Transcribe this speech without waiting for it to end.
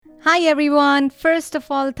Hi everyone. First of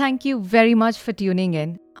all, thank you very much for tuning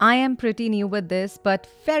in. I am pretty new with this, but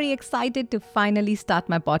very excited to finally start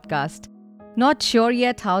my podcast. Not sure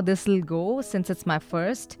yet how this will go since it's my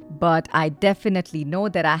first, but I definitely know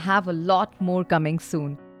that I have a lot more coming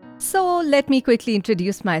soon. So let me quickly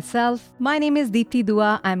introduce myself. My name is Deepthi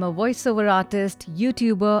Dua. I'm a voiceover artist,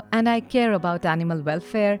 YouTuber, and I care about animal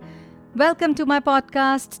welfare. Welcome to my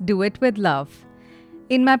podcast, Do It With Love.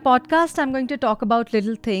 In my podcast, I'm going to talk about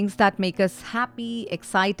little things that make us happy,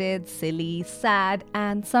 excited, silly, sad,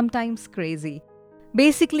 and sometimes crazy.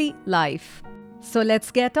 Basically, life. So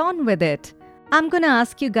let's get on with it. I'm going to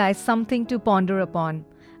ask you guys something to ponder upon.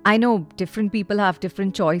 I know different people have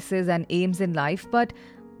different choices and aims in life, but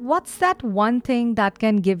what's that one thing that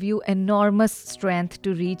can give you enormous strength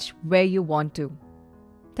to reach where you want to?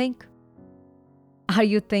 Think. Are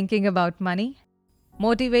you thinking about money?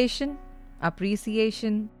 Motivation?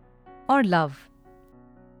 Appreciation, or love?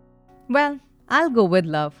 Well, I'll go with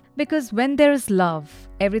love because when there's love,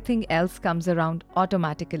 everything else comes around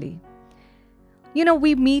automatically.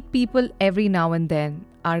 We meet people every now and then.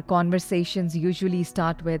 Our conversations usually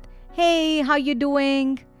start with, "Hey, how you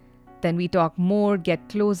doing?" Then we talk more, get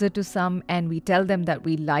closer to some, and we tell them that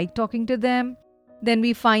we like talking to them. Then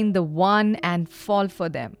we find the one and fall for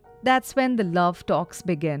them. That's when the love talks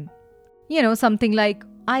begin. Something like,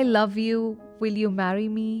 "I love you, will you marry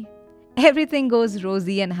me?" Everything goes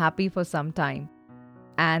rosy and happy for some time.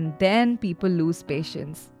 And then people lose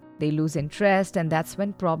patience. They lose interest, and that's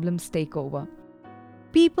when problems take over.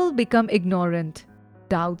 People become ignorant,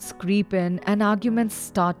 doubts creep in, and arguments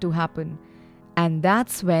start to happen. And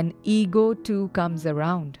that's when ego too comes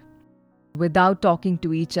around. Without talking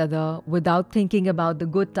to each other, without thinking about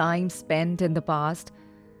the good times spent in the past,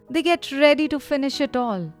 they get ready to finish it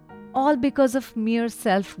all because of mere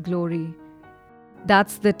self-glory.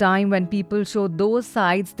 That's the time when people show those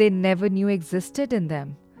sides they never knew existed in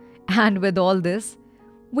them. And with all this,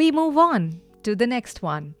 we move on to the next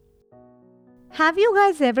one. Have you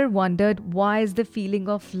guys ever wondered why is the feeling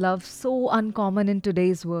of love so uncommon in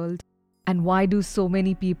today's world? And why do so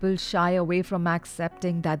many people shy away from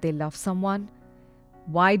accepting that they love someone?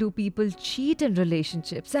 Why do people cheat in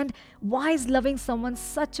relationships? And why is loving someone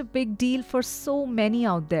such a big deal for so many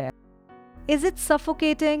out there? Is it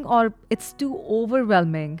suffocating or it's too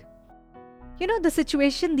overwhelming? The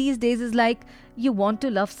situation these days is like you want to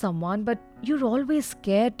love someone, but you're always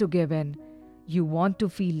scared to give in. You want to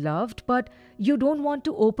feel loved, but you don't want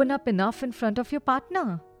to open up enough in front of your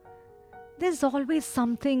partner. There's always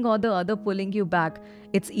something or the other pulling you back.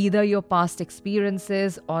 It's either your past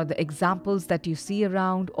experiences or the examples that you see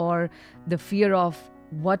around or the fear of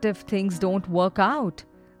what if things don't work out.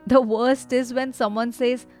 The worst is when someone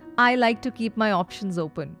says, "I like to keep my options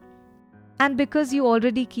open." And because you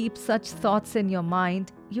already keep such thoughts in your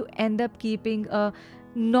mind, you end up keeping a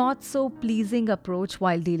not so pleasing approach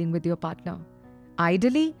while dealing with your partner.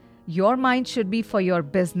 Ideally, your mind should be for your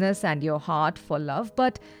business and your heart for love,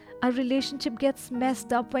 but a relationship gets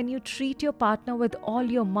messed up when you treat your partner with all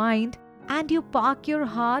your mind and you park your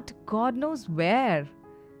heart God knows where.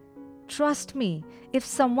 Trust me, if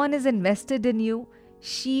someone is invested in you,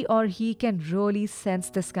 she or he can really sense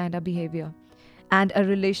this kind of behavior. And a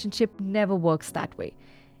relationship never works that way.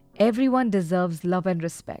 Everyone deserves love and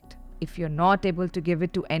respect. If you're not able to give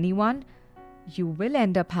it to anyone, you will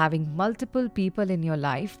end up having multiple people in your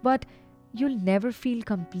life, but you'll never feel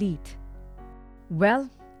complete. Well,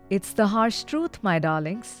 it's the harsh truth, my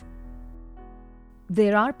darlings.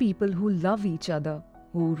 There are people who love each other,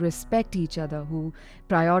 who respect each other, who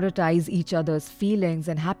prioritize each other's feelings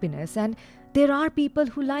and happiness, and there are people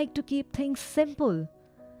who like to keep things simple.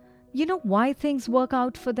 You know why things work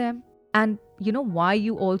out for them? And you know why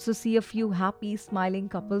you also see a few happy, smiling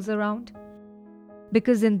couples around?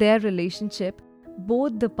 Because in their relationship,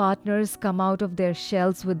 both the partners come out of their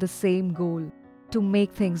shells with the same goal: to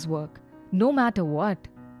make things work, no matter what.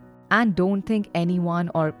 And don't think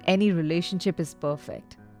anyone or any relationship is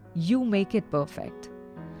perfect. You make it perfect.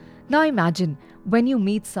 Now imagine when you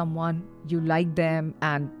meet someone, you like them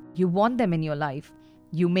and you want them in your life.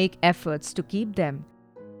 You make efforts to keep them.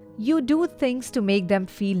 You do things to make them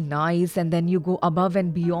feel nice and then you go above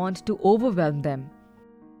and beyond to overwhelm them.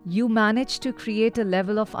 You manage to create a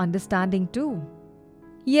level of understanding too.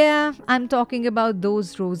 Yeah, I'm talking about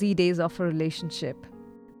those rosy days of a relationship.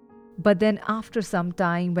 But then after some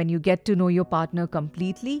time, when you get to know your partner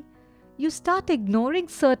completely, you start ignoring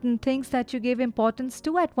certain things that you gave importance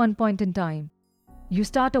to at one point in time. You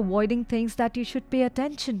start avoiding things that you should pay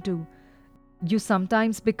attention to. You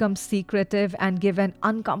sometimes become secretive and give an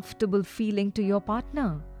uncomfortable feeling to your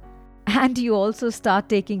partner. And you also start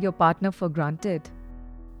taking your partner for granted.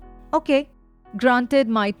 Okay, granted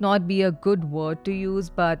might not be a good word to use,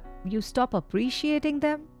 but you stop appreciating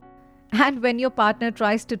them. And when your partner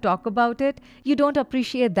tries to talk about it, you don't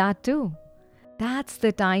appreciate that too. That's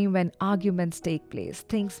the time when arguments take place,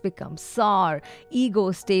 things become sour,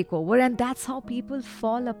 egos take over, and that's how people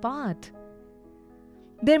fall apart.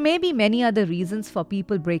 There may be many other reasons for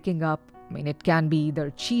people breaking up. I mean, it can be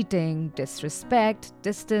either cheating, disrespect,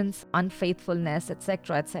 distance, unfaithfulness,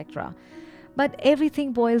 etc., etc. But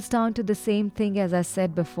everything boils down to the same thing as I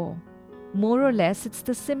said before. More or less, it's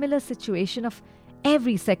the similar situation of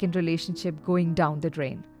every second relationship going down the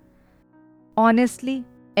drain. Honestly,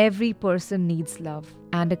 every person needs love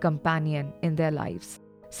and a companion in their lives.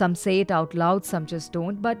 Some say it out loud, some just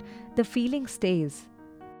don't, but the feeling stays.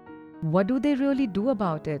 What do they really do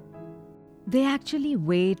about it? They actually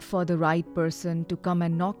wait for the right person to come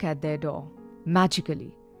and knock at their door,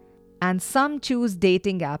 magically. And some choose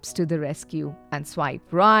dating apps to the rescue and swipe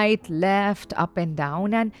right, left, up and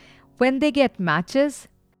down. And when they get matches,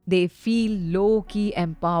 they feel low-key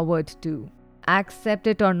empowered too. Accept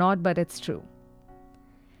it or not, but it's true.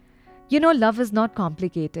 Love is not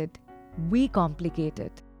complicated. We complicate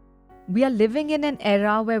it. We are living in an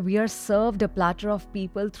era where we are served a platter of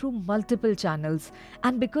people through multiple channels,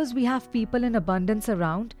 and because we have people in abundance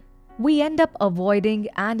around, we end up avoiding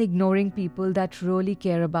and ignoring people that really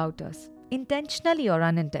care about us, intentionally or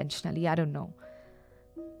unintentionally, I don't know.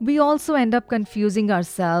 We also end up confusing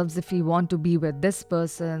ourselves if we want to be with this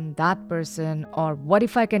person, that person, or what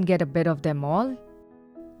if I can get a bit of them all?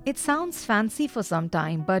 It sounds fancy for some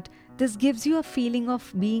time, but this gives you a feeling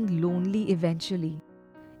of being lonely eventually.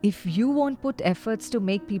 If you won't put efforts to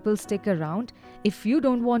make people stick around, if you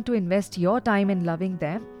don't want to invest your time in loving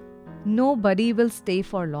them, nobody will stay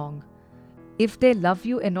for long. If they love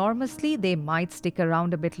you enormously, they might stick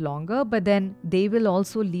around a bit longer, but then they will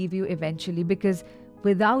also leave you eventually because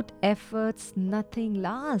without efforts, nothing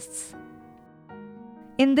lasts.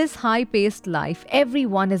 In this high-paced life,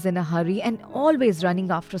 everyone is in a hurry and always running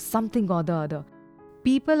after something or the other.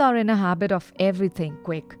 People are in a habit of everything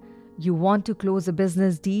quick. You want to close a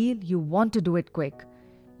business deal, you want to do it quick.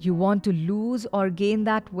 You want to lose or gain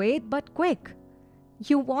that weight, but quick.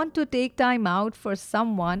 You want to take time out for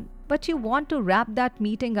someone, but you want to wrap that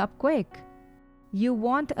meeting up quick. You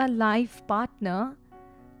want a life partner,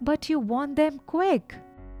 but you want them quick.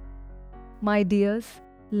 My dears,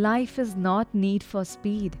 life is not need for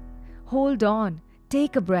speed. Hold on,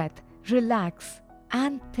 take a breath, relax,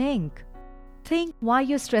 and think. Think why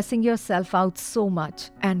you're stressing yourself out so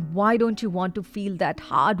much, and why don't you want to feel that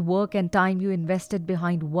hard work and time you invested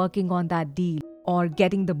behind working on that deal, or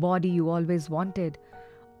getting the body you always wanted,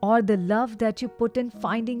 or the love that you put in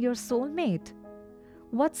finding your soulmate?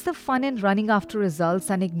 What's the fun in running after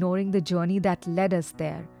results and ignoring the journey that led us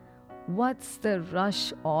there? What's the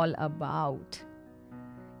rush all about?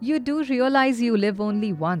 You do realize you live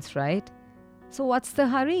only once, right? So what's the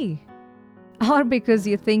hurry? Or because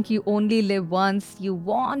you think you only live once, you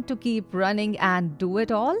want to keep running and do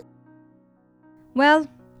it all? Well,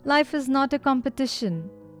 life is not a competition.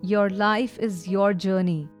 Your life is your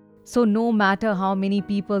journey. So no matter how many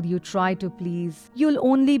people you try to please, you'll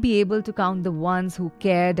only be able to count the ones who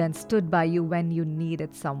cared and stood by you when you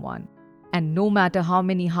needed someone. And no matter how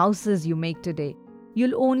many houses you make today,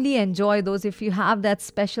 you'll only enjoy those if you have that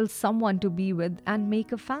special someone to be with and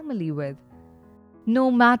make a family with.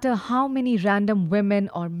 No matter how many random women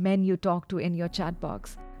or men you talk to in your chat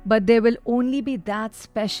box, but there will only be that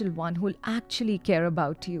special one who'll actually care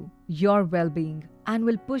about you, your well-being, and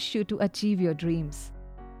will push you to achieve your dreams.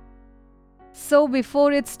 So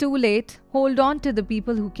before it's too late, hold on to the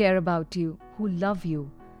people who care about you, who love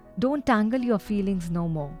you. Don't tangle your feelings no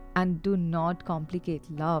more, and do not complicate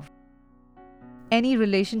love. Any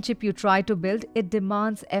relationship you try to build, it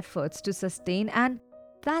demands efforts to sustain, and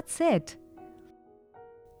that's it.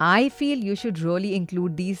 I feel you should really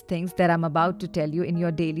include these things that I'm about to tell you in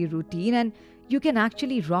your daily routine, and you can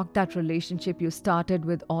actually rock that relationship you started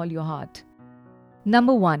with all your heart.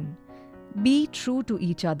 Number 1. Be true to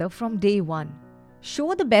each other from day one.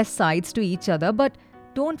 Show the best sides to each other, but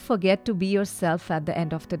don't forget to be yourself at the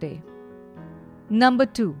end of the day. Number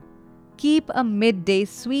 2. Keep a midday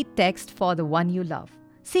sweet text for the one you love.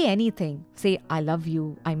 Say anything. Say, I love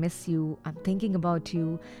you, I miss you, I'm thinking about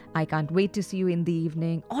you, I can't wait to see you in the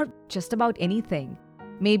evening, or just about anything.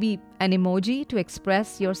 Maybe an emoji to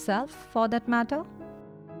express yourself for that matter.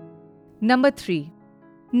 Number 3.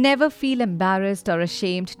 Never feel embarrassed or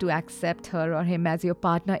ashamed to accept her or him as your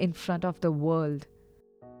partner in front of the world.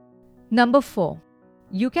 Number 4.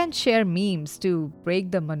 You can share memes to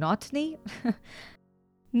break the monotony.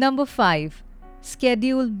 Number 5.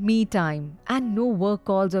 Schedule me time and no work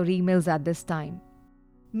calls or emails at this time.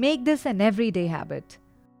 Make this an everyday habit.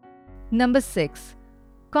 Number 6.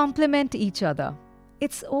 Compliment each other.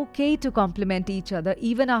 It's okay to compliment each other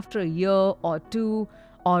even after a year or two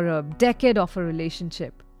or a decade of a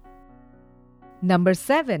relationship. Number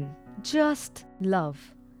 7. Just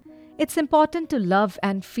love. It's important to love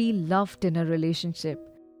and feel loved in a relationship.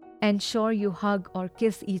 Ensure you hug or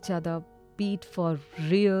kiss each other, be it for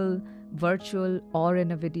real, virtual, or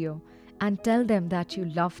in a video, and tell them that you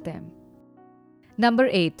love them. Number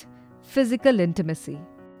 8. Physical intimacy.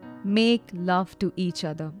 Make love to each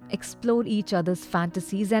other, explore each other's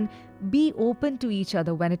fantasies, and be open to each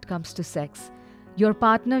other when it comes to sex. Your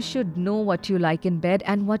partner should know what you like in bed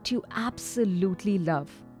and what you absolutely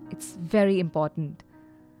love. It's very important.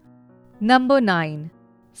 Number 9.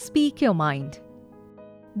 Speak your mind.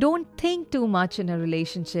 Don't think too much in a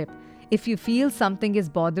relationship. If you feel something is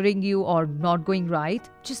bothering you or not going right,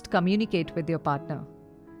 just communicate with your partner.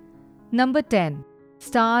 Number 10.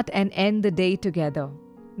 Start and end the day together.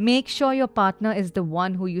 Make sure your partner is the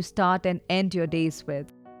one who you start and end your days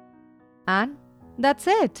with. And that's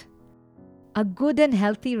it. A good and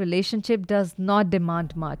healthy relationship does not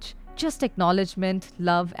demand much, just acknowledgement,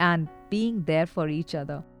 love, and being there for each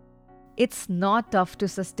other. It's not tough to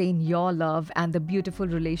sustain your love and the beautiful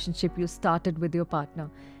relationship you started with your partner.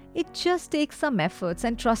 It just takes some efforts,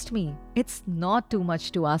 and trust me, it's not too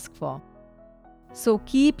much to ask for. So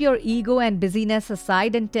keep your ego and busyness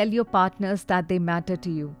aside and tell your partners that they matter to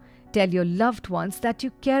you. Tell your loved ones that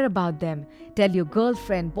you care about them. Tell your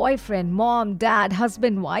girlfriend, boyfriend, mom, dad,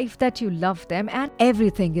 husband, wife that you love them and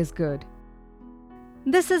everything is good.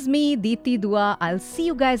 This is me, Deepti Dua. I'll see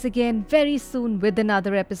you guys again very soon with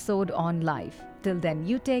another episode on Life. Till then,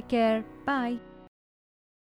 you take care. Bye.